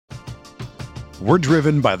We're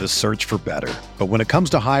driven by the search for better. But when it comes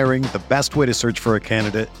to hiring, the best way to search for a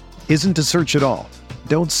candidate isn't to search at all.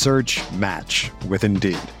 Don't search, match with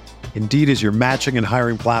Indeed. Indeed is your matching and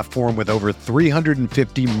hiring platform with over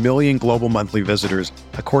 350 million global monthly visitors,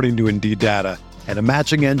 according to Indeed data, and a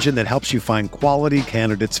matching engine that helps you find quality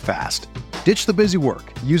candidates fast. Ditch the busy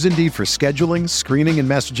work. Use Indeed for scheduling, screening, and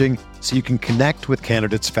messaging so you can connect with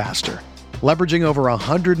candidates faster. Leveraging over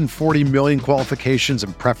 140 million qualifications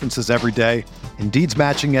and preferences every day, Indeed's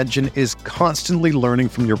matching engine is constantly learning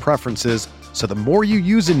from your preferences, so the more you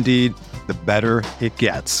use Indeed, the better it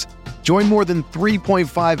gets. Join more than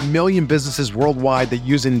 3.5 million businesses worldwide that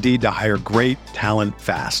use Indeed to hire great talent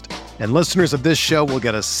fast. And listeners of this show will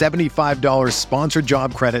get a $75 sponsored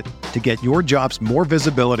job credit to get your jobs more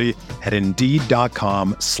visibility at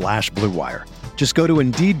Indeed.com/Blue Wire. Just go to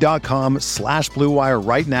Indeed.com/Blue Wire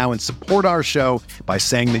right now and support our show by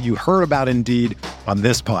saying that you heard about Indeed on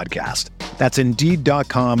this podcast. That's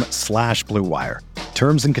Indeed.com/Blue Wire.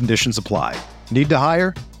 Terms and conditions apply. Need to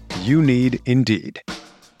hire? You need Indeed.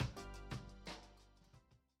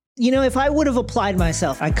 You know, if I would have applied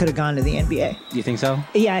myself, I could have gone to the NBA. You think so?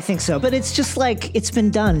 Yeah, I think so. But it's just like, it's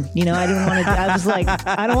been done. You know, I didn't want to, I was like,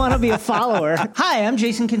 I don't want to be a follower. Hi, I'm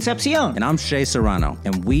Jason Concepcion. And I'm Shea Serrano.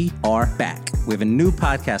 And we are back. We have a new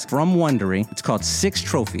podcast from Wondery. It's called Six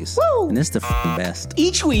Trophies. Woo! And it's the best.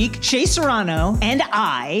 Each week, Shea Serrano and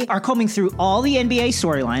I are combing through all the NBA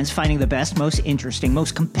storylines, finding the best, most interesting,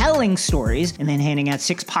 most compelling stories, and then handing out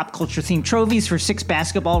 6 pop culture themed trophies for 6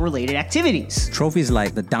 basketball related activities. Trophies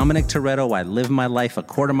like the Dominic Toretto I Live My Life a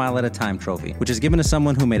Quarter Mile at a Time trophy, which is given to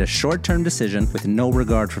someone who made a short-term decision with no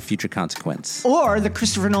regard for future consequence. Or the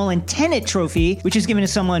Christopher Nolan Tenet trophy, which is given to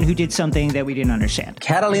someone who did something that we didn't understand.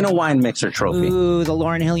 Catalina Wine Mixer trophy. Ooh, the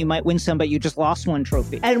Lauryn Hill You Might Win Some, But You Just Lost One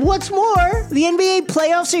trophy. And what's more, the NBA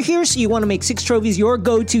playoffs are here, so you want to make Six Trophies your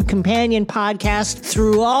go-to companion podcast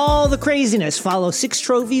through all the craziness. Follow Six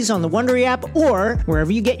Trophies on the Wondery app or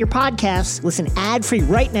wherever you get your podcasts. Listen ad-free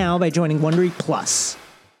right now by joining Wondery Plus.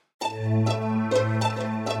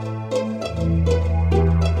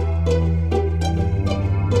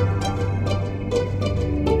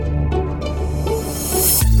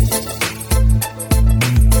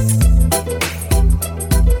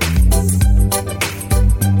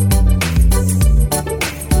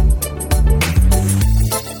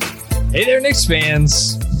 Hey there, Knicks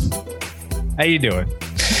fans. How you doing?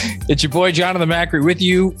 It's your boy, Jonathan Macri, with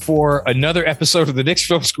you for another episode of the Knicks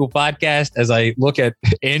Film School podcast as I look at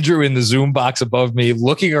Andrew in the Zoom box above me,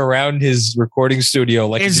 looking around his recording studio.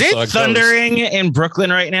 Like, is it thundering in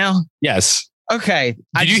Brooklyn right now? Yes. Okay.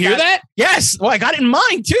 Did you hear that? Yes. Well, I got it in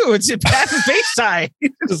mind, too. It's a path of FaceTime.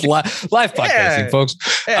 It's live podcasting, folks.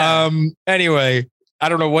 Yeah. Anyway, I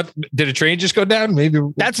don't know what, did a train just go down? Maybe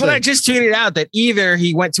that's what I just tweeted out, that either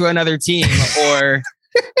he went to another team or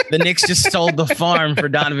the Knicks just sold the farm for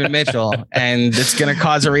Donovan Mitchell, and it's going to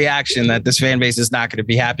cause a reaction that this fan base is not going to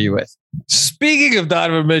be happy with. Speaking of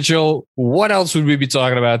Donovan Mitchell, what else would we be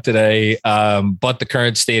talking about today but the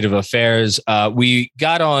current state of affairs? We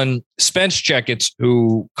got on Spence Checketts,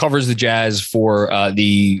 who covers the Jazz for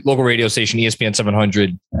the local radio station ESPN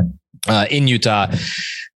 700 in Utah.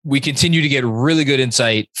 We continue to get really good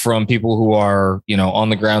insight from people who are, you know, on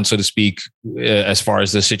the ground, so to speak, as far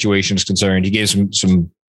as the situation is concerned. He gave some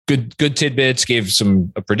good tidbits, gave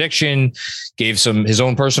a prediction, gave his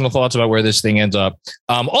own personal thoughts about where this thing ends up.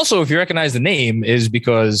 Also, if you recognize the name, is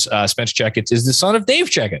because Spence Checketts is the son of Dave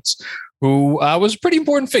Checketts, who was a pretty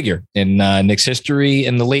important figure in Knicks history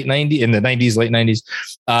in the late 90s.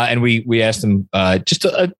 And we asked him just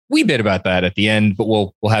a wee bit about that at the end, but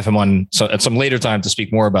we'll have him on at some later time to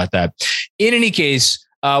speak more about that. In any case,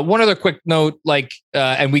 one other quick note,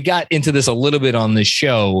 and we got into this a little bit on this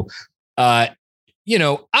show. You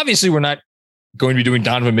know, obviously we're not going to be doing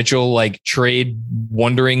Donovan Mitchell trade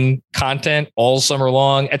wondering content all summer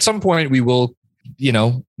long. At some point we will, you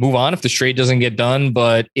know, move on if the trade doesn't get done.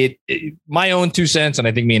 But my own 2 cents, and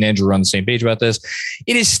I think me and Andrew are on the same page about this,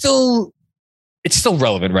 it's still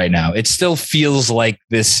relevant right now. It still feels like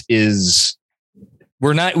we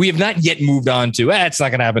have not yet moved on to, it's not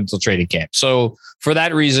going to happen until training camp. So for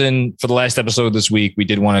that reason, for the last episode this week, we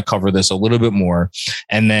did want to cover this a little bit more.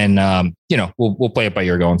 And then, we'll play it by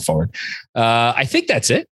ear going forward. I think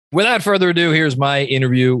that's it. Without further ado, here's my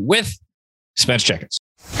interview with Spence Checketts.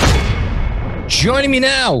 Joining me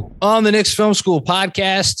now on the Knicks Film School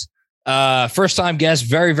podcast, first time guest,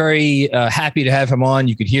 very, very happy to have him on.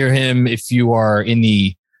 You could hear him if you are in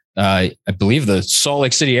the, I believe the Salt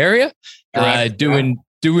Lake City area, doing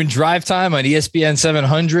doing drive time on ESPN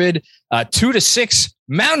 700, 2 to 6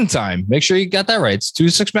 Mountain Time. Make sure you got that right. It's 2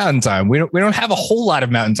 to 6 Mountain Time. We don't have a whole lot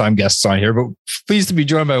of Mountain Time guests on here, but pleased to be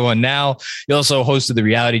joined by one now. You also hosted the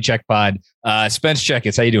Reality Check Pod. Spence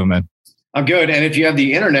Checketts, how you doing, man? I'm good. And if you have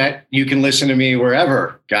the internet, you can listen to me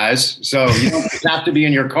wherever, guys. So you don't have to be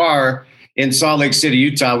in your car in Salt Lake City,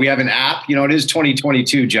 Utah. We have an app. It is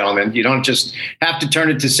 2022, gentlemen. You don't just have to turn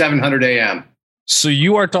it to 700 a.m. So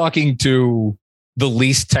you are talking to the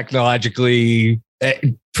least technologically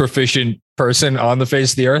proficient person on the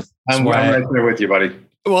face of the earth. I'm right there with you, buddy.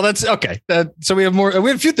 Well, that's okay. So we have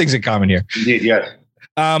a few things in common here. Indeed, yes.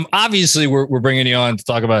 Obviously, we're bringing you on to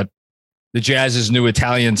talk about the Jazz's new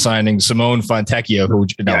Italian signing, Simone Fontecchio.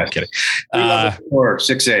 I'm kidding.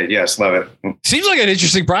 6'8". Yes, love it. Seems like an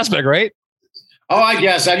interesting prospect, right? Oh, I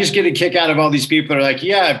guess. I just get a kick out of all these people that are like,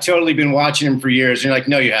 yeah, I've totally been watching him for years. And you're like,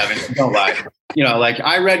 no, you haven't. Don't lie.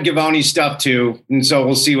 I read Gavoni's stuff too. And so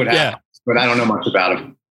we'll see what happens. Yeah. But I don't know much about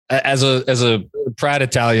him. As a proud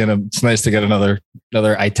Italian, it's nice to get another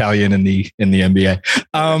Italian in the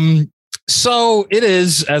NBA. So it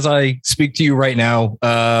is, as I speak to you right now,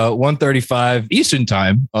 1:35 Eastern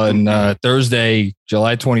time on Thursday,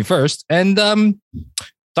 July 21st. And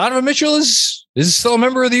Donovan Mitchell is still a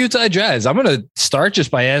member of the Utah Jazz. I'm going to start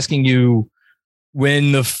just by asking you,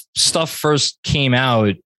 when the stuff first came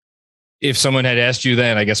out, if someone had asked you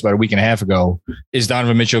then, I guess about a week and a half ago, is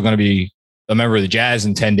Donovan Mitchell going to be a member of the Jazz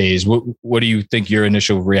in 10 days? What do you think your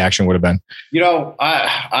initial reaction would have been?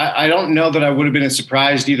 I don't know that I would have been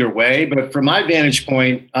surprised either way, but from my vantage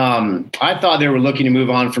point, I thought they were looking to move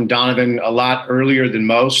on from Donovan a lot earlier than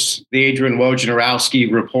most. The Adrian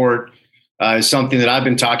Wojnarowski report is something that I've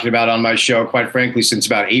been talking about on my show, quite frankly, since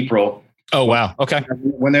about April. Oh, wow. Okay.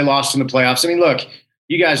 When they lost in the playoffs. I mean, look,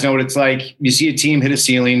 you guys know what it's like. You see a team hit a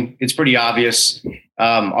ceiling. It's pretty obvious.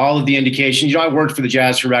 All of the indications, I worked for the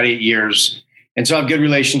Jazz for about 8 years. And so I have good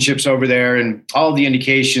relationships over there. And all of the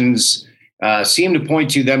indications seem to point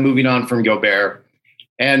to them moving on from Gobert.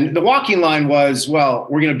 And the walking line was, well,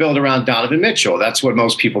 we're going to build around Donovan Mitchell. That's what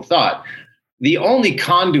most people thought. The only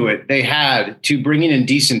conduit they had to bringing in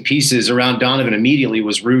decent pieces around Donovan immediately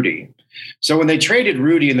was Rudy. So when they traded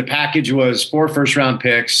Rudy, and the package was 4 first-round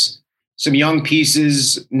picks, some young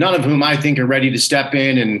pieces, none of whom I think are ready to step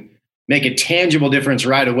in and make a tangible difference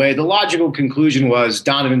right away, the logical conclusion was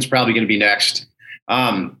Donovan's probably going to be next.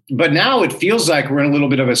 But now it feels like we're in a little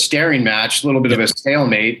bit of a staring match, a little bit of a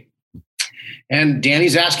stalemate. And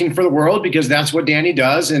Danny's asking for the world because that's what Danny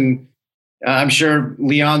does. And I'm sure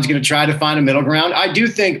Leon's going to try to find a middle ground. I do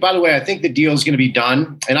think, by the way, I think the deal is going to be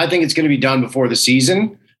done. And I think it's going to be done before the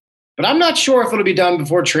season. But I'm not sure if it'll be done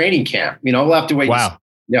before training camp. We'll have to wait. Wow.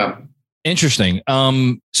 Yeah. Interesting.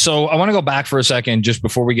 So I want to go back for a second just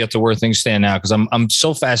before we get to where things stand now, because I'm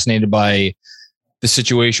so fascinated by the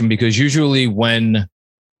situation, because usually when,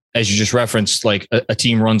 as you just referenced, like a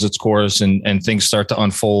team runs its course and things start to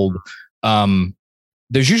unfold,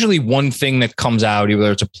 there's usually one thing that comes out,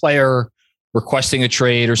 either it's a player requesting a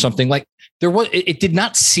trade or something. Like it did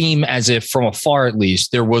not seem as if, from afar at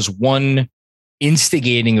least, there was one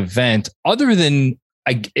instigating event other than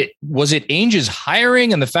was it Ainge's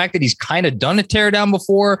hiring and the fact that he's kind of done a teardown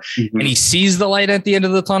before and he sees the light at the end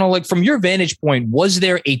of the tunnel. Like, from your vantage point, was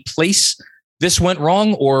there a place this went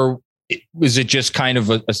wrong, or was it just kind of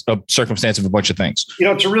a circumstance of a bunch of things?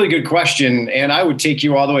 It's a really good question. And I would take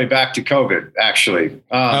you all the way back to COVID, actually.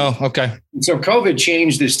 Okay. So COVID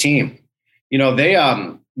changed this team.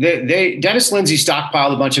 Dennis Lindsay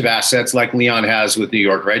stockpiled a bunch of assets like Leon has with New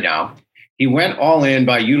York right now. He went all in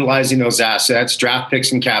by utilizing those assets, draft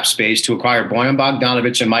picks and cap space, to acquire Bojan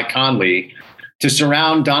Bogdanovic and Mike Conley, to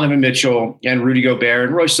surround Donovan Mitchell and Rudy Gobert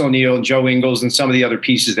and Royce O'Neal and Joe Ingles and some of the other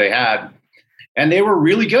pieces they had. And they were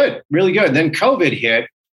really good, really good. Then COVID hit.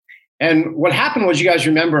 And what happened was, you guys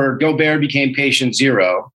remember, Gobert became patient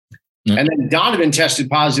zero. Mm-hmm. And then Donovan tested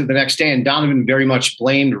positive the next day. And Donovan very much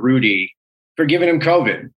blamed Rudy for giving him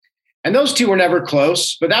COVID. And those two were never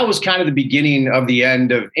close, but that was kind of the beginning of the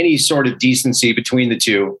end of any sort of decency between the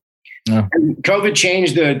two. Yeah. And COVID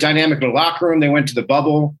changed the dynamic of the locker room. They went to the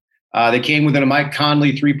bubble. They came within a Mike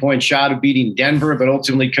Conley 3-point shot of beating Denver, but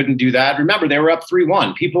ultimately couldn't do that. Remember, they were up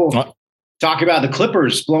 3-1. People talk about the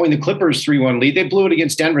Clippers blowing the Clippers 3-1 lead. They blew it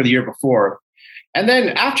against Denver the year before. And then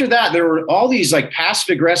after that, there were all these like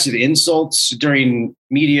passive aggressive insults during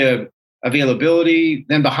media availability.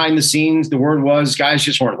 Then behind the scenes, the word was guys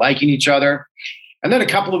just weren't liking each other. And then a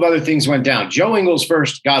couple of other things went down. Joe Ingles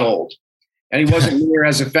first got old, and he wasn't near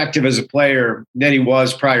as effective as a player than he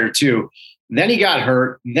was prior to. Then he got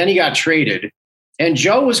hurt. Then he got traded. And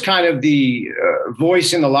Joe was kind of the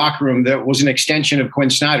voice in the locker room that was an extension of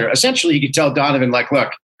Quinn Snyder. Essentially, he could tell Donovan, like,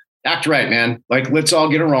 look, act right, man. Like, let's all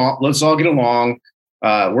get along. Let's all get along.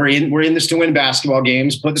 We're in this to win basketball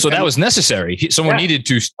games. So that was necessary. Someone needed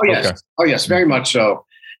to. Oh yes. Okay. Oh yes, very much so.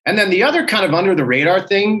 And then the other kind of under the radar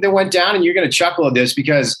thing that went down, and you're going to chuckle at this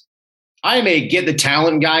because I am a get the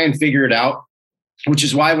talent guy and figure it out, which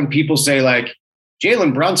is why when people say like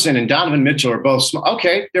Jalen Brunson and Donovan Mitchell are both small.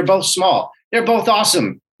 Okay, they're both small. They're both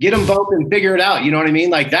awesome. Get them both and figure it out. You know what I mean?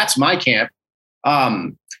 Like, that's my camp.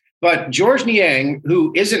 But Georges Niang,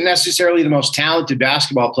 who isn't necessarily the most talented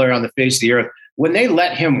basketball player on the face of the earth, when they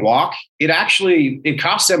let him walk, it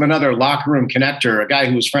cost them another locker room connector, a guy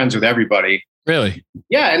who was friends with everybody. Really?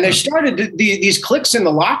 Yeah. And they started these cliques in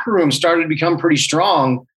the locker room started to become pretty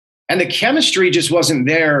strong, and the chemistry just wasn't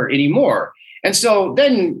there anymore. And so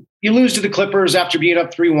then you lose to the Clippers after being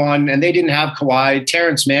up 3-1, and they didn't have Kawhi.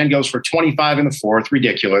 Terrence Mann goes for 25 in the fourth.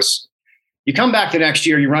 Ridiculous. You come back the next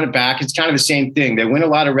year, you run it back. It's kind of the same thing. They win a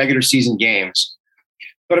lot of regular season games.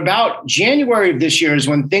 But about January of this year is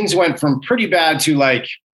when things went from pretty bad to like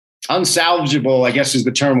unsalvageable, I guess is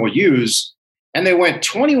the term we'll use. And they went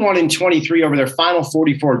 21-23 over their final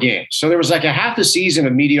 44 games. So there was like a half a season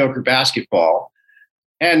of mediocre basketball.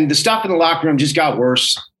 And the stuff in the locker room just got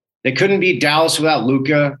worse. They couldn't beat Dallas without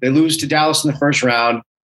Luka. They lose to Dallas in the first round.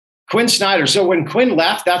 Quinn Snyder. So when Quinn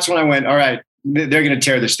left, that's when I went, all right, they're going to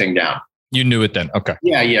tear this thing down. You knew it then. Okay.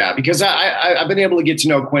 Yeah. Because I've been able to get to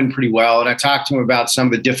know Quinn pretty well. And I talked to him about some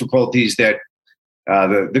of the difficulties that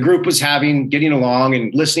the group was having, getting along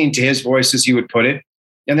and listening to his voice, as he would put it.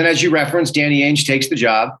 And then, as you referenced, Danny Ainge takes the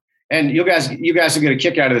job. And you guys are going to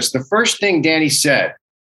kick out of this. The first thing Danny said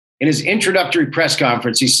in his introductory press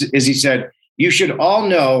conference, he said, "You should all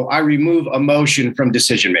know I remove emotion from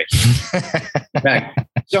decision-making." Right.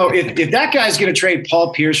 So if that guy's going to trade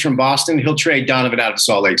Paul Pierce from Boston, he'll trade Donovan out of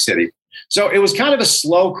Salt Lake City. So it was kind of a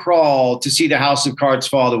slow crawl to see the house of cards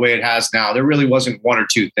fall the way it has now. There really wasn't one or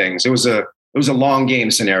two things. It was a long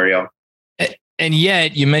game scenario. And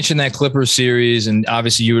yet you mentioned that Clippers series, and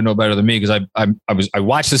obviously you would know better than me because I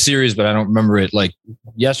watched the series, but I don't remember it like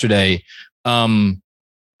yesterday.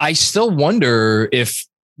 I still wonder if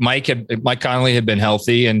Mike Conley had been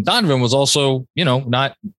healthy and Donovan was also,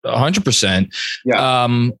 not 100%.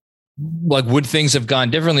 Yeah. Like, would things have gone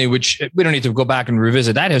differently? Which we don't need to go back and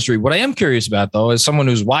revisit that history. What I am curious about, though, is someone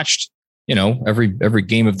who's watched, every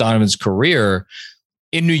game of Donovan's career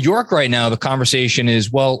in New York right now. The conversation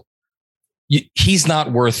is, well, he's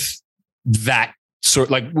not worth that sort.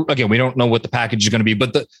 Like, again, we don't know what the package is going to be,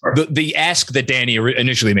 but the ask that Danny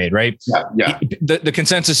initially made, right? Yeah. The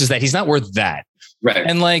consensus is that he's not worth that. Right.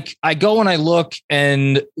 And like, I go and I look,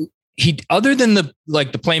 and he, other than the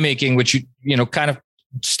playmaking, which kind of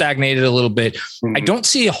stagnated a little bit. Mm-hmm. I don't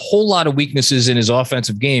see a whole lot of weaknesses in his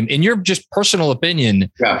offensive game. In your just personal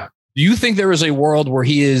opinion, do you think there is a world where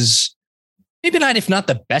he is maybe not, if not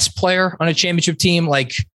the best player on a championship team,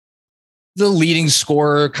 like the leading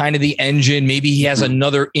scorer, kind of the engine? Maybe he has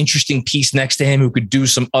another interesting piece next to him who could do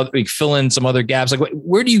some other, fill in some other gaps. Like,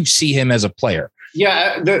 where do you see him as a player?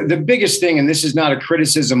 Yeah, the biggest thing, and this is not a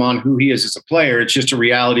criticism on who he is as a player, it's just a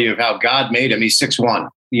reality of how God made him. He's 6'1",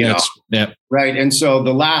 right? And so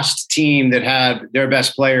the last team that had their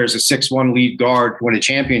best player as a 6'1" lead guard to win a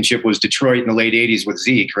championship was Detroit in the late 80s with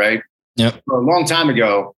Zeke, right? Yeah. So a long time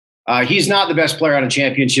ago. He's not the best player on a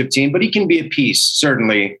championship team, but he can be a piece,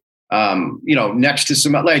 certainly, next to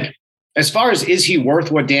some, like, as far as is he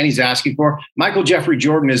worth what Danny's asking for? Michael Jeffrey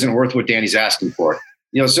Jordan isn't worth what Danny's asking for.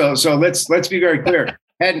 So let's be very clear.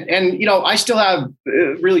 And I still have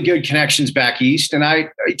really good connections back east, and I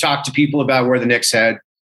talk to people about where the Knicks head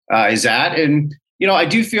is at. And, I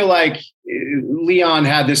do feel like Leon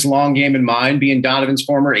had this long game in mind, being Donovan's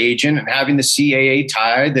former agent and having the CAA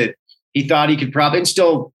tie that he thought he could probably, and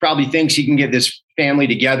still probably thinks he can get this family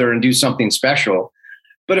together and do something special.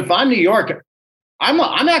 But if I'm New York,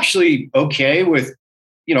 I'm actually okay with,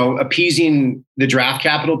 appeasing the draft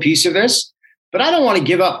capital piece of this. But I don't want to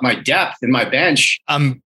give up my depth and my bench.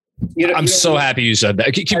 I'm so happy you said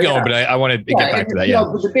that. Keep going, but I want to get back to that. Yeah.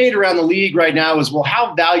 The debate around the league right now is, well,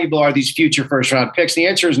 how valuable are these future first round picks? The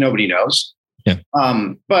answer is nobody knows. Yeah.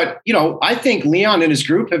 But I think Leon and his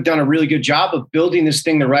group have done a really good job of building this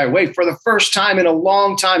thing the right way for the first time in a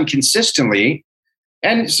long time consistently.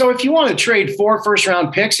 And so if you want to trade 4 first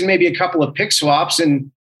round picks and maybe a couple of pick swaps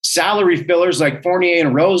and salary fillers like Fournier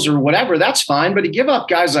and Rose or whatever, that's fine. But to give up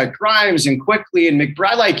guys like Grimes and Quickly and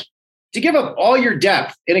McBride, like to give up all your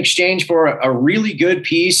depth in exchange for a really good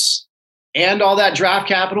piece and all that draft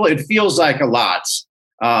capital, it feels like a lot.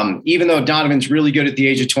 Even though Donovan's really good at the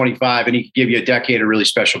age of 25 and he could give you a decade of really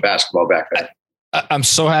special basketball back then. I'm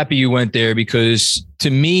so happy you went there because to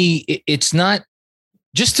me, it's not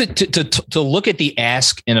just to look at the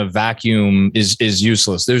ask in a vacuum is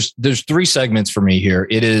useless. There's three segments for me here.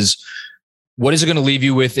 It is, what is it going to leave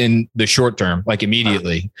you with in the short term, like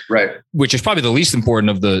immediately, right? Which is probably the least important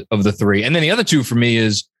of the three. And then the other two for me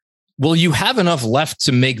is, will you have enough left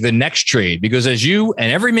to make the next trade? Because as you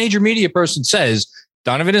and every major media person says,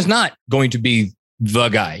 Donovan is not going to be the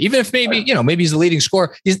guy, even if maybe he's the leading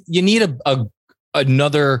scorer. You need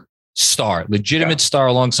another star, legitimate star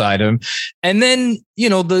alongside him. And then,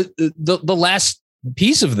 the last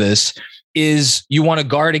piece of this is you want to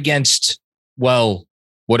guard against, well,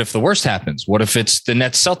 what if the worst happens? What if it's the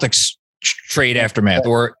Nets Celtics trade aftermath,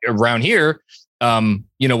 or around here,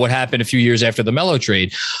 what happened a few years after the Melo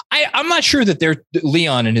trade? I'm not sure that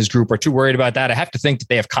Leon and his group are too worried about that. I have to think that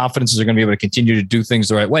they have confidence that they're going to be able to continue to do things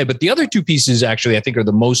the right way. But the other two pieces actually, I think, are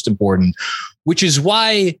the most important, which is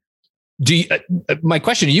why my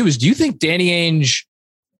question to you is, do you think Danny Ainge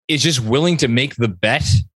is just willing to make the bet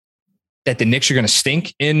that the Knicks are going to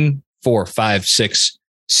stink in 4, 5, 6,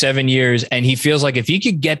 7 years? And he feels like if he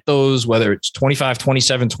could get those, whether it's 25,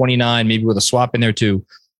 27, 29, maybe with a swap in there too,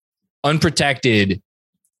 unprotected,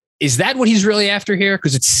 is that what he's really after here?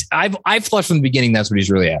 Because I've thought from the beginning that's what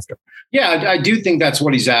he's really after. Yeah, I do think that's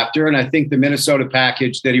what he's after. And I think the Minnesota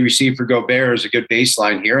package that he received for Gobert is a good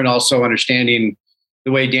baseline here. And also understanding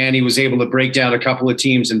the way Danny was able to break down a couple of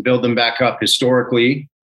teams and build them back up historically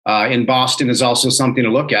in Boston is also something to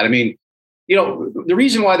look at. I mean, the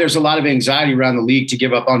reason why there's a lot of anxiety around the league to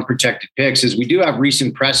give up unprotected picks is we do have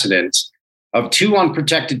recent precedents of 2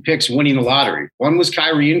 unprotected picks winning the lottery. One was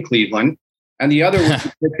Kyrie in Cleveland, and the other was the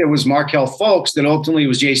pick that was Markelle Fultz that ultimately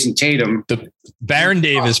was Jason Tatum. The Baron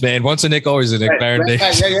Davis, man. Once a Knick, always a Knick. Baron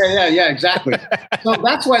Davis. Yeah, exactly. So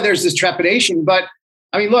that's why there's this trepidation. But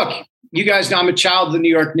I mean, look, you guys know I'm a child of the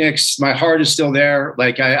New York Knicks. My heart is still there.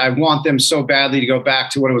 Like I want them so badly to go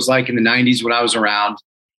back to what it was like in the 90s when I was around.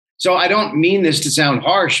 So I don't mean this to sound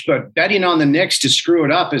harsh, but betting on the Knicks to screw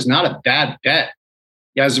it up is not a bad bet.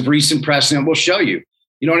 As of recent precedent will show you.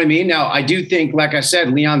 You know what I mean? Now, I do think, like I said,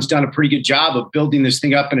 Leon's done a pretty good job of building this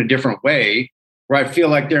thing up in a different way where I feel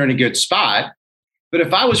like they're in a good spot. But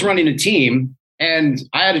if I was running a team and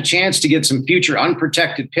I had a chance to get some future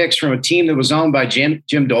unprotected picks from a team that was owned by Jim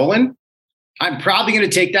Dolan, I'm probably going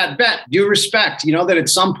to take that bet. Due respect, that at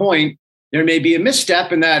some point there may be a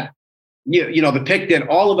misstep and that, the pick that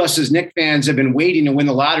all of us as Knicks fans have been waiting to win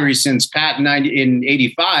the lottery since Pat in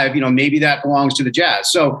 85, maybe that belongs to the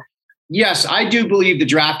Jazz. So yes, I do believe the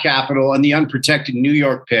draft capital and the unprotected New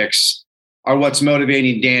York picks are what's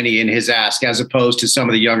motivating Danny in his ask, as opposed to some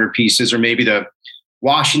of the younger pieces or maybe the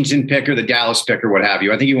Washington pick or the Dallas pick or what have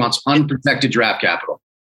you. I think he wants unprotected draft capital.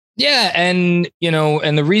 Yeah. And,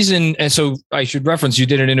 and the reason, and so I should reference, you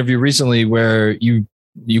did an interview recently where you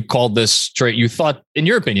called this trade. You thought, in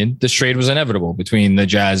your opinion, this trade was inevitable between the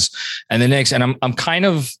Jazz and the Knicks. And I'm kind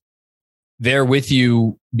of there with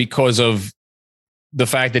you because of the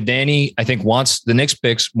fact that Danny, I think, wants the Knicks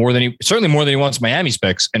picks more than he wants Miami's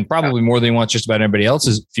picks, and probably more than he wants just about anybody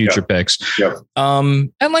else's future picks. Yeah.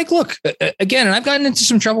 And look, again, and I've gotten into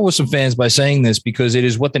some trouble with some fans by saying this because it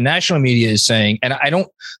is what the national media is saying. And I don't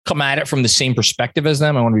come at it from the same perspective as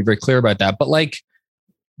them. I want to be very clear about that. But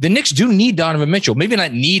the Knicks do need Donovan Mitchell. Maybe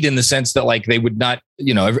not need in the sense that they would not,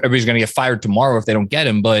 everybody's going to get fired tomorrow if they don't get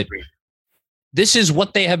him, but this is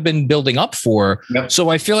what they have been building up for. Yep. So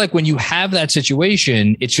I feel like when you have that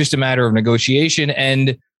situation, it's just a matter of negotiation.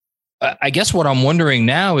 And I guess what I'm wondering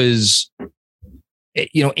now is,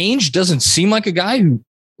 Ainge doesn't seem like a guy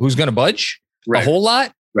who's going to budge a whole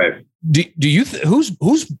lot. Right. Do you,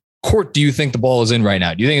 whose court do you think the ball is in right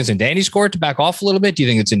now? Do you think it's in Danny's court to back off a little bit? Do you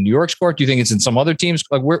think it's in New York's court? Do you think it's in some other teams?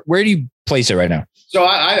 Where do you place it right now? So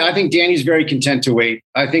I think Danny's very content to wait.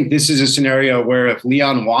 I think this is a scenario where if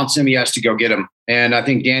Leon wants him, he has to go get him. And I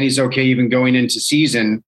think Danny's okay even going into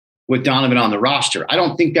season with Donovan on the roster. I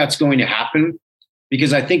don't think that's going to happen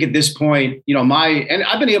because I think at this point, and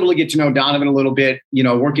I've been able to get to know Donovan a little bit,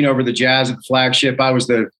 working over the Jazz at the flagship. I was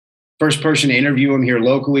the first person to interview him here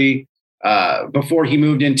locally. Before he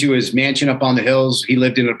moved into his mansion up on the hills, he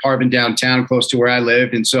lived in an apartment downtown close to where I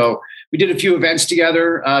lived. And so we did a few events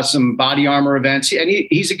together, some body armor events. And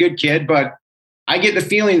he's a good kid, but I get the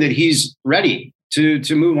feeling that he's ready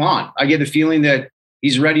to move on. I get the feeling that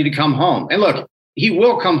he's ready to come home. And look, he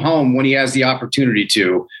will come home when he has the opportunity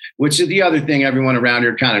to, which is the other thing everyone around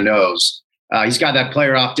here kind of knows. He's got that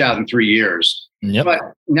player opt out in 3 years. Yep. But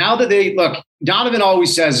now that Donovan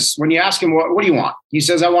always says, when you ask him, what do you want? He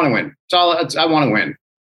says, I want to win. I want to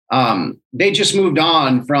win. They just moved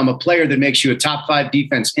on from a player that makes you a top 5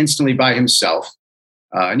 defense instantly by himself.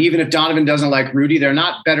 And even if Donovan doesn't like Rudy, they're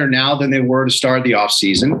not better now than they were to start the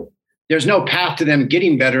offseason. there's no path to them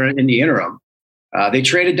getting better in the interim. They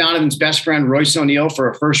traded Donovan's best friend, Royce O'Neal, for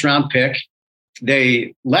a first-round pick.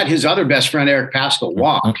 They let his other best friend, Eric Paschall,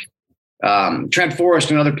 walk. Trent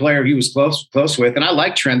Forrest, another player he was close with, and I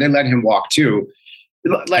like Trent. They let him walk too.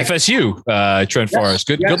 Like FSU, Trent Forrest,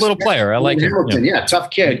 good little player. I like him. Yeah, tough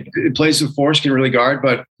kid. Plays with force, can really guard.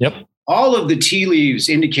 But all of the tea leaves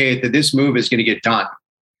indicate that this move is going to get done.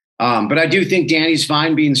 But I do think Danny's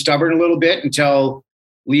fine being stubborn a little bit until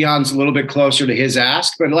Leon's a little bit closer to his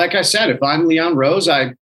ask. But like I said, if I'm Leon Rose,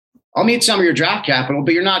 I'll meet some of your draft capital,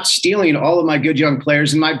 but you're not stealing all of my good young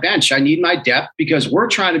players in my bench. I need my depth because we're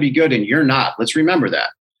trying to be good and you're not. Let's remember that.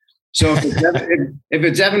 So if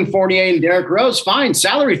it's Evan Fournier and Derrick Rose, fine,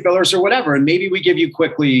 salary fillers or whatever. And maybe we give you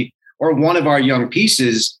quickly or one of our young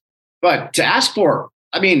pieces. But to ask for,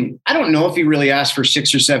 I don't know if he really asked for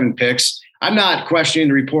 6 or 7 picks. I'm not questioning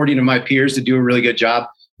the reporting of my peers to do a really good job.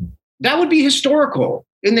 That would be historical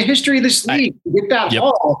in the history of this league to get that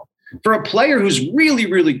haul for a player who's really,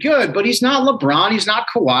 really good, but he's not LeBron. He's not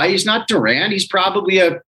Kawhi. He's not Durant. He's probably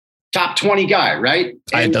a top 20 guy, right?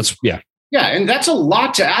 Yeah, and that's a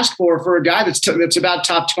lot to ask for a guy that's about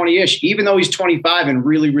top 20-ish, even though he's 25 and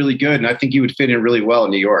really, really good. And I think he would fit in really well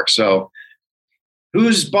in New York. So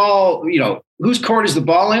whose court is the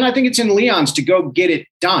ball in? I think it's in Leon's to go get it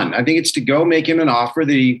done. I think it's to go make him an offer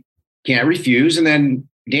that he can't refuse. And then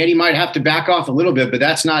Danny might have to back off a little bit, but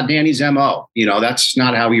that's not Danny's MO. That's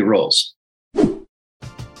not how he rolls.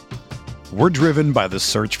 We're driven by the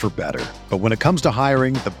search for better. But when it comes to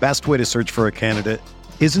hiring, the best way to search for a candidate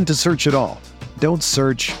isn't to search at all. Don't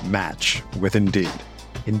search, match with Indeed.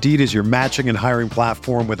 Indeed is your matching and hiring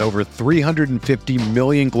platform with over 350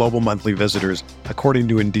 million global monthly visitors, according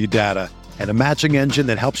to Indeed data, and a matching engine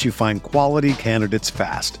that helps you find quality candidates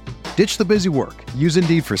fast. Ditch the busy work. Use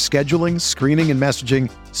Indeed for scheduling, screening, and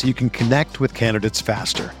messaging so you can connect with candidates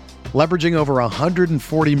faster. Leveraging over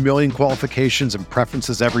 140 million qualifications and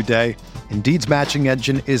preferences every day, Indeed's matching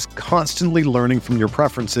engine is constantly learning from your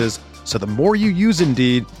preferences, so the more you use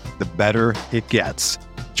Indeed, the better it gets.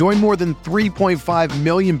 Join more than 3.5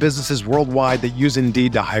 million businesses worldwide that use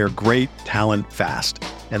Indeed to hire great talent fast.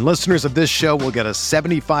 And listeners of this show will get a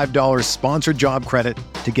 $75 sponsored job credit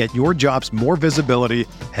to get your jobs more visibility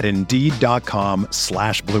at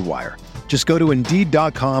Indeed.com/Blue Wire. Just go to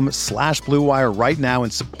Indeed.com/Blue Wire right now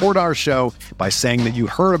and support our show by saying that you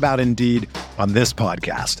heard about Indeed on this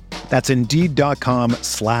podcast. That's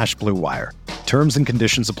Indeed.com/Blue Wire. Terms and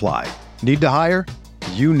conditions apply. Need to hire?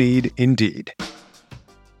 You need Indeed.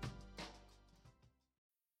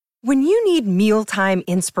 When you need mealtime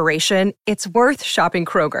inspiration, it's worth shopping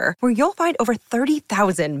Kroger, where you'll find over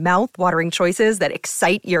 30,000 mouth-watering choices that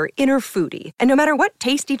excite your inner foodie. And no matter what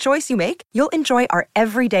tasty choice you make, you'll enjoy our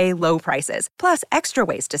everyday low prices, plus extra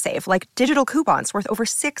ways to save, like digital coupons worth over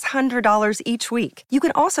 $600 each week. You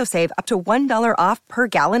can also save up to $1 off per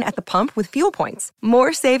gallon at the pump with fuel points.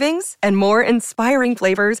 More savings and more inspiring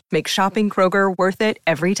flavors make shopping Kroger worth it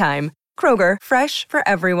every time. Kroger, fresh for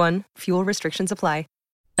everyone. Fuel restrictions apply.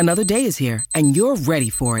 Another day is here, and you're ready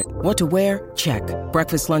for it. What to wear? Check.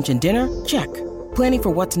 Breakfast, lunch, and dinner? Check. Planning for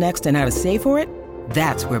what's next and how to save for it?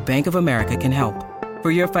 That's where Bank of America can help. For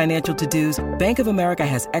your financial to-dos, Bank of America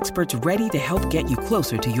has experts ready to help get you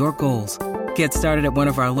closer to your goals. Get started at one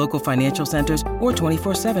of our local financial centers or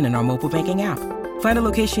 24/7 in our mobile banking app. Find a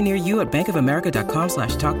location near you at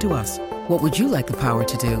bankofamerica.com/talktous. What would you like the power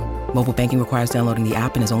to do? Mobile banking requires downloading the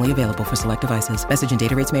app and is only available for select devices. Message and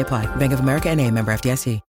data rates may apply. Bank of America NA, member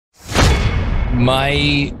FDIC. I'm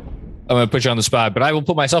going to put you on the spot, but I will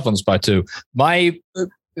put myself on the spot too.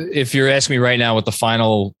 If you're asking me right now what the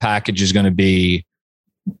final package is going to be,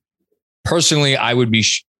 personally, I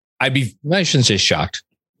shouldn't say shocked.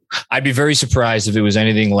 I'd be very surprised if it was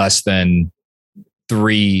anything less than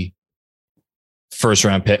 3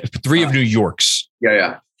 first-round picks, 3 of New York's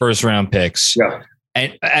first-round picks. Yeah.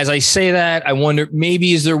 And as I say that, I wonder,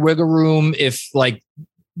 maybe is there wiggle room if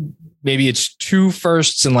maybe it's 2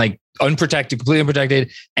 firsts and unprotected, completely unprotected,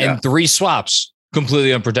 and 3 swaps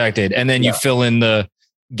completely unprotected. And then you fill in the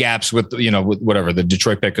gaps with whatever, the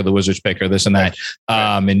Detroit pick or the Wizards pick or this and that.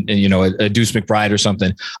 And a Deuce McBride or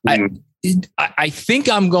something. Mm-hmm. I think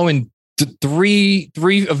I'm going to 3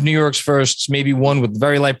 of New York's firsts, maybe 1 with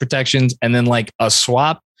very light protections, and then a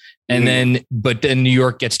swap. And but then New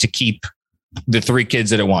York gets to keep the 3 kids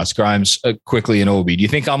that it wants, Grimes, Quickly, and Obi. Do you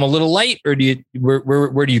think I'm a little light, or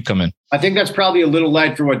where do you come in? I think that's probably a little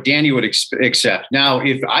light for what Danny would accept. Now,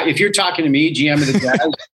 if you're talking to me, GM of the Jazz,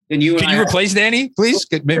 then you and can you replace Danny, please?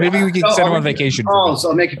 Maybe we can send him on vacation. So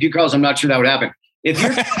I'll make a few calls. I'm not sure that would happen.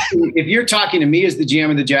 If you're talking to me as the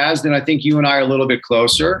GM of the Jazz, then I think you and I are a little bit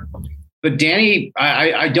closer. But Danny,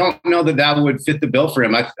 I don't know that would fit the bill for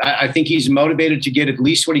him. I think he's motivated to get at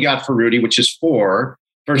least what he got for Rudy, which is 4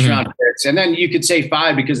 first-round picks. And then you could say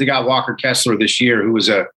 5 because they got Walker Kessler this year, who was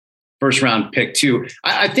a first-round pick too.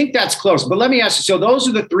 I think that's close. But let me ask you, so those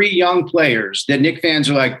are the 3 young players that Knick fans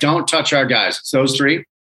are like, don't touch our guys. It's those 3?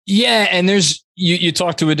 Yeah, and there's you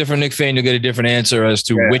talk to a different Knick fan, you'll get a different answer as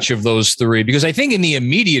to which of those 3. Because I think in the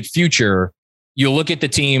immediate future, you look at the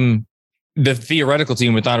team, the theoretical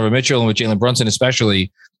team with Donovan Mitchell and with Jalen Brunson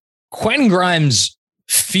especially, Quentin Grimes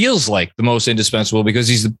feels like the most indispensable because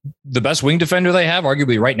he's the best wing defender they have,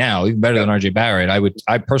 arguably right now, even better than RJ Barrett.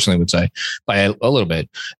 I personally would say by a little bit.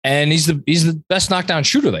 And he's the best knockdown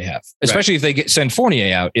shooter they have, especially if they send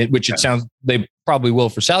Fournier out, which it sounds they probably will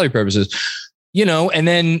for salary purposes, and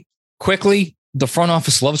then quickly, the front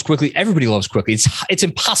office loves Quickly. Everybody loves Quickly. It's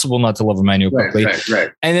impossible not to love Immanuel Quickly. Right.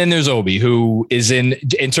 And then there's Obi, who is in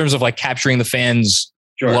terms of like capturing the fans'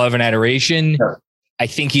 love and adoration. Sure. I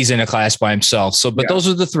think he's in a class by himself. So, but those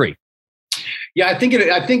are the 3. Yeah, I think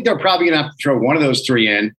they're probably going to have to throw one of those 3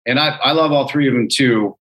 in, and I love all 3 of them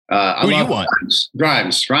too. Who do you want?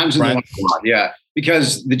 Grimes is the one I want. Yeah,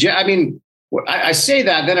 because I say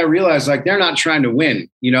that, then I realize like they're not trying to win,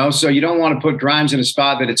 so you don't want to put Grimes in a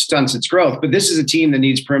spot that it stunts its growth. But this is a team that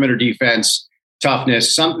needs perimeter defense,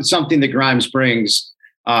 toughness, something that Grimes brings.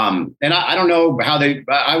 And I don't know how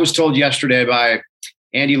I was told yesterday by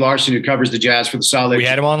Andy Larson, who covers the Jazz for the Solid. We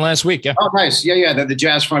had him on last week. Yeah. Oh, nice. Yeah. That the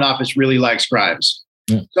Jazz front office really likes Grimes.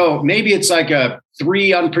 Yeah. So maybe it's like a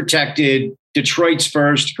 3 unprotected Detroit's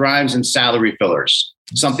first Grimes and salary fillers.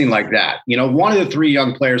 Something like that, one of the 3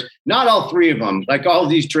 young players, not all 3 of them, like all of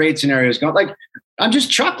these trade scenarios going like, I'm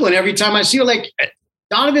just chuckling every time I see it. Like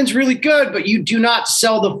Donovan's really good, but you do not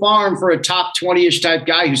sell the farm for a top 20-ish type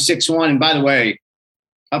guy who's 6'1". And by the way,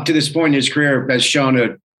 up to this point in his career has shown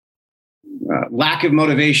a lack of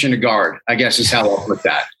motivation to guard, I guess is how I'll put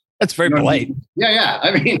that. That's very polite. Yeah.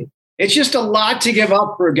 I mean, it's just a lot to give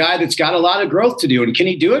up for a guy that's got a lot of growth to do. And can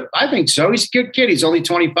he do it? I think so. He's a good kid. He's only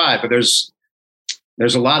 25, but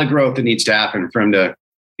there's a lot of growth that needs to happen for him to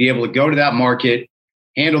be able to go to that market,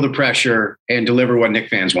 handle the pressure, and deliver what Knick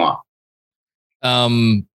fans want.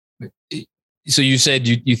 So you said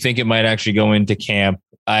you think it might actually go into camp.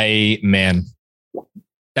 That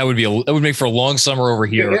would make for a long summer over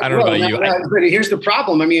here. I don't know about you. But here's the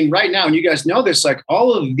problem. I mean, right now, and you guys know this, like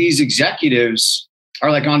all of these executives are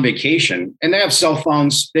like on vacation and they have cell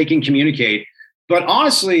phones, they can communicate. But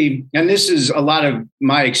honestly, and this is a lot of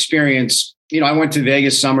my experience, I went to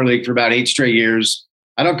Vegas Summer League for about 8 straight years.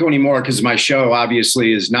 I don't go anymore because my show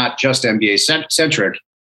obviously is not just NBA centric.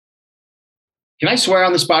 Can I swear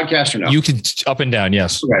on this podcast or no? You can up and down.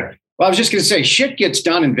 Yes. Okay. Well, I was just going to say shit gets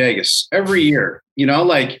done in Vegas every year,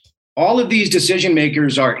 like all of these decision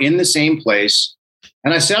makers are in the same place.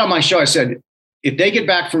 And I said on my show, I said, if they get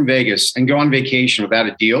back from Vegas and go on vacation without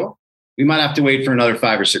a deal, we might have to wait for another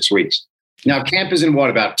 5 or 6 weeks. Now camp is in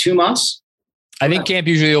about 2 months? I think camp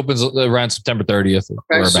usually opens around September 30th.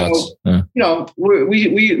 Okay, so,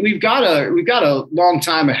 we've got a long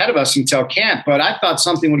time ahead of us until camp, but I thought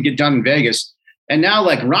something would get done in Vegas. And now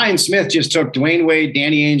like Ryan Smith just took Dwayne Wade,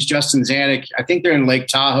 Danny Ainge, Justin Zanuck. I think they're in Lake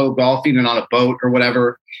Tahoe golfing and on a boat or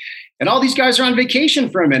whatever. And all these guys are on vacation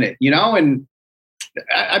for a minute, and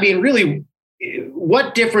I mean, really,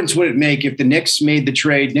 what difference would it make if the Knicks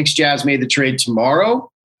Jazz made the trade tomorrow?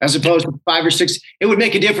 As opposed to 5 or 6, it would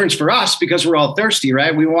make a difference for us because we're all thirsty,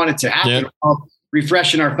 right? We want it to happen. Yeah. We're all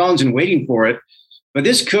refreshing our phones and waiting for it. But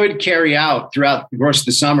this could carry out throughout the course of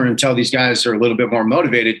the summer until these guys are a little bit more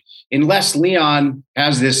motivated, unless Leon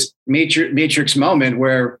has this matrix moment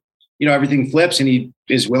where, everything flips and he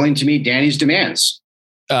is willing to meet Danny's demands.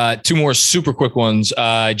 2 more super quick ones.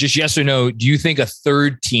 Just yes or no, do you think a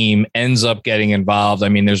 3rd team ends up getting involved? I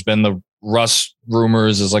mean, there's been the Russ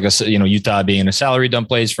rumors as like Utah being a salary dump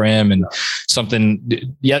place for him and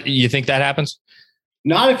something. Yeah. You think that happens?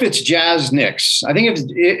 Not if it's Jazz Knicks. I think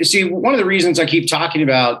one of the reasons I keep talking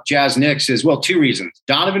about Jazz Knicks is, 2 reasons.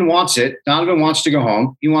 Donovan wants it. Donovan wants to go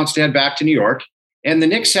home. He wants to head back to New York. And the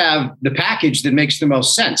Knicks have the package that makes the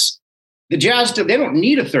most sense. The Jazz, they don't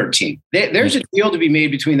need a 3rd team. There's a deal to be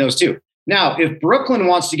made between those 2. Now, if Brooklyn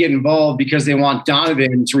wants to get involved because they want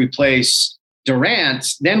Donovan to replace Durant,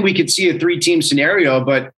 then we could see a 3-team scenario.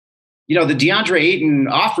 But, the DeAndre Ayton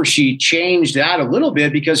offer sheet changed that a little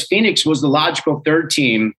bit because Phoenix was the logical 3rd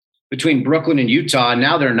team between Brooklyn and Utah, and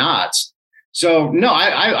now they're not. So, no,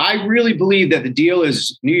 I really believe that the deal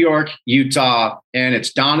is New York, Utah, and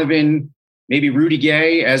it's Donovan, maybe Rudy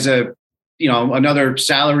Gay as another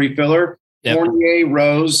salary filler. Yep. Fournier,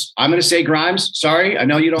 Rose. I'm going to say Grimes. Sorry, I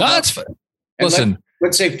know you don't. No, that's fine. Listen,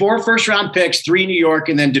 let's say 4 first-round picks, 3 New York,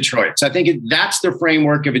 and then Detroit. So I think that's the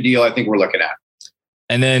framework of a deal I think we're looking at.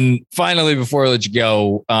 And then finally, before I let you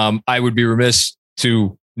go, I would be remiss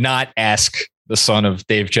to not ask the son of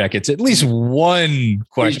Dave Checketts at least one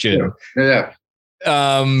question. Yeah.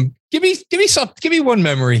 Give me one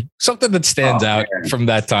memory, something that stands out from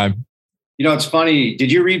that time. You know, it's funny.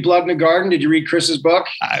 Did you read Blood in the Garden? Did you read Chris's book?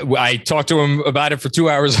 I talked to him about it for 2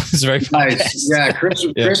 hours. It's very nice. Yeah,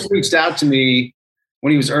 Chris reached out to me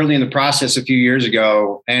when he was early in the process a few years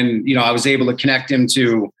ago, and I was able to connect him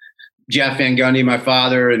to Jeff Van Gundy, my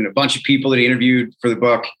father, and a bunch of people that he interviewed for the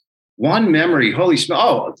book. One memory, holy smokes!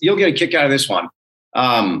 Oh, you'll get a kick out of this one.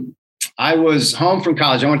 I was home from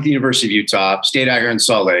college. I went to the University of Utah, stayed out here in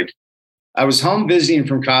Salt Lake. I was home visiting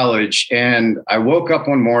from college, and I woke up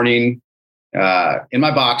one morning in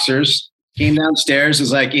my boxers, came downstairs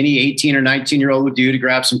as like any 18 or 19-year-old would do to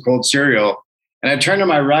grab some cold cereal. And I turned to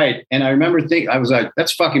my right, and I remember thinking, I was like,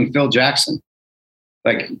 that's fucking Phil Jackson.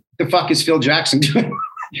 Like, the fuck is Phil Jackson doing?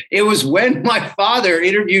 It was when my father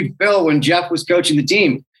interviewed Phil when Jeff was coaching the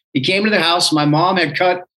team. He came to the house. My mom had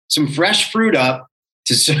cut some fresh fruit up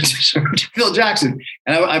to Phil Jackson.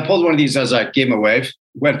 And I pulled one of these. I was like, gave him a wave,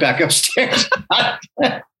 went back upstairs.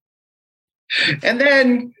 And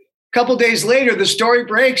then a couple days later, the story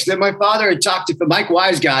breaks that my father had talked to Mike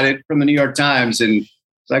Wise, got it from the New York Times. And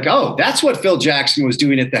it's like, oh, that's what Phil Jackson was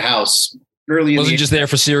doing at the house early. Wasn't just there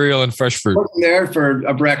for cereal and fresh fruit. Wasn't there for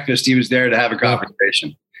a breakfast. He was there to have a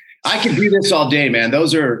conversation. I could do this all day, man.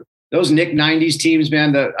 Those Nick 90s teams,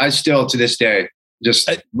 man, that I still to this day just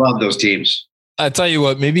love those teams. I tell you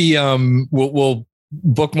what, maybe we'll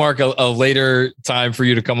bookmark a later time for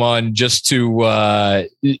you to come on just to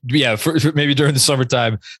for maybe during the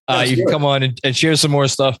summertime. You can come on and share some more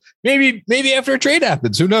stuff. Maybe after a trade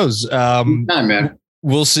happens. Who knows? Man.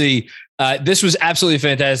 We'll see. This was absolutely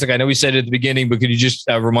fantastic. I know we said it at the beginning, but could you just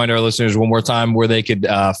remind our listeners one more time where they could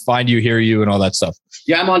find you, hear you, and all that stuff?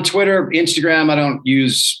 Yeah, I'm on Twitter, Instagram. I don't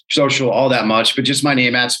use social all that much, but just my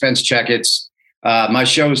name, @Spence Checketts. My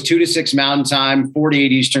show is 2 to 6 Mountain Time, 4 to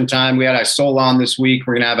 8 Eastern Time. We had Isol on this week.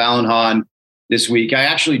 We're going to have Alan Hahn this week. I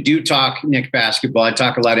actually do talk Nick basketball. I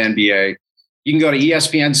talk a lot of NBA. You can go to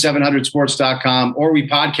ESPN700sports.com, or we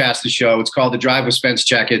podcast the show. It's called The Drive with Spence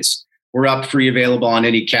Checketts. We're up, free, available on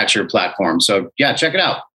any catcher platform. So yeah, check it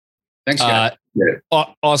out. Thanks, guys.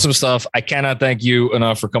 Awesome stuff. I cannot thank you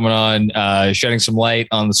enough for coming on, shedding some light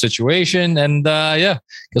on the situation. And guess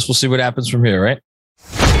we'll see what happens from here, right?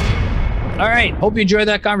 All right. Hope you enjoyed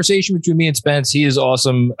that conversation between me and Spence. He is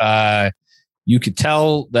awesome. You could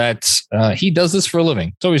tell that he does this for a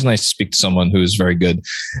living. It's always nice to speak to someone who is very good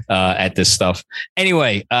at this stuff.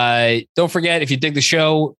 Anyway, don't forget, if you dig the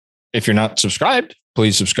show, if you're not subscribed,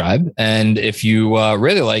 please subscribe. And if you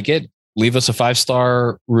really like it, leave us a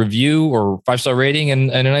 5-star review or 5-star rating and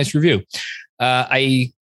a nice review.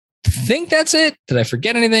 I think that's it. Did I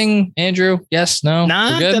forget anything, Andrew? Yes, no?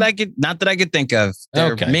 Not that I could think of.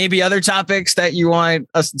 There may be other topics that you want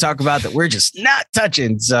us to talk about that we're just not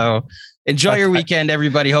touching. So enjoy your weekend,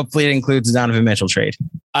 everybody. Hopefully it includes the Donovan Mitchell trade.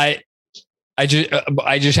 I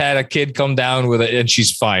just had a kid come down with it, and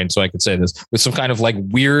she's fine, so I could say this, with some kind of like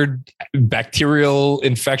weird bacterial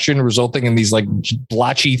infection resulting in these like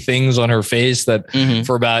blotchy things on her face that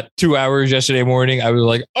for about 2 hours yesterday morning, I was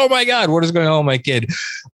like, oh my God, what is going on with my kid?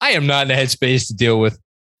 I am not in a headspace to deal with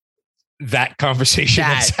that conversation.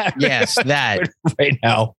 That right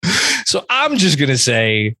now. So I'm just going to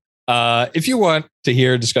say, if you want to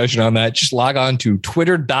hear a discussion on that, just log on to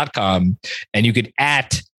twitter.com and you could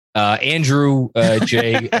Andrew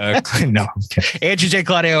J. Andrew J.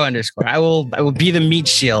 Claudio _ I will be the meat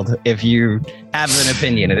shield if you have an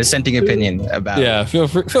opinion, a dissenting opinion about. Yeah, feel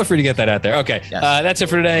free to get that out there. Okay, that's it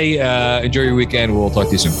for today. Enjoy your weekend. We'll talk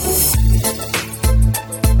to you soon.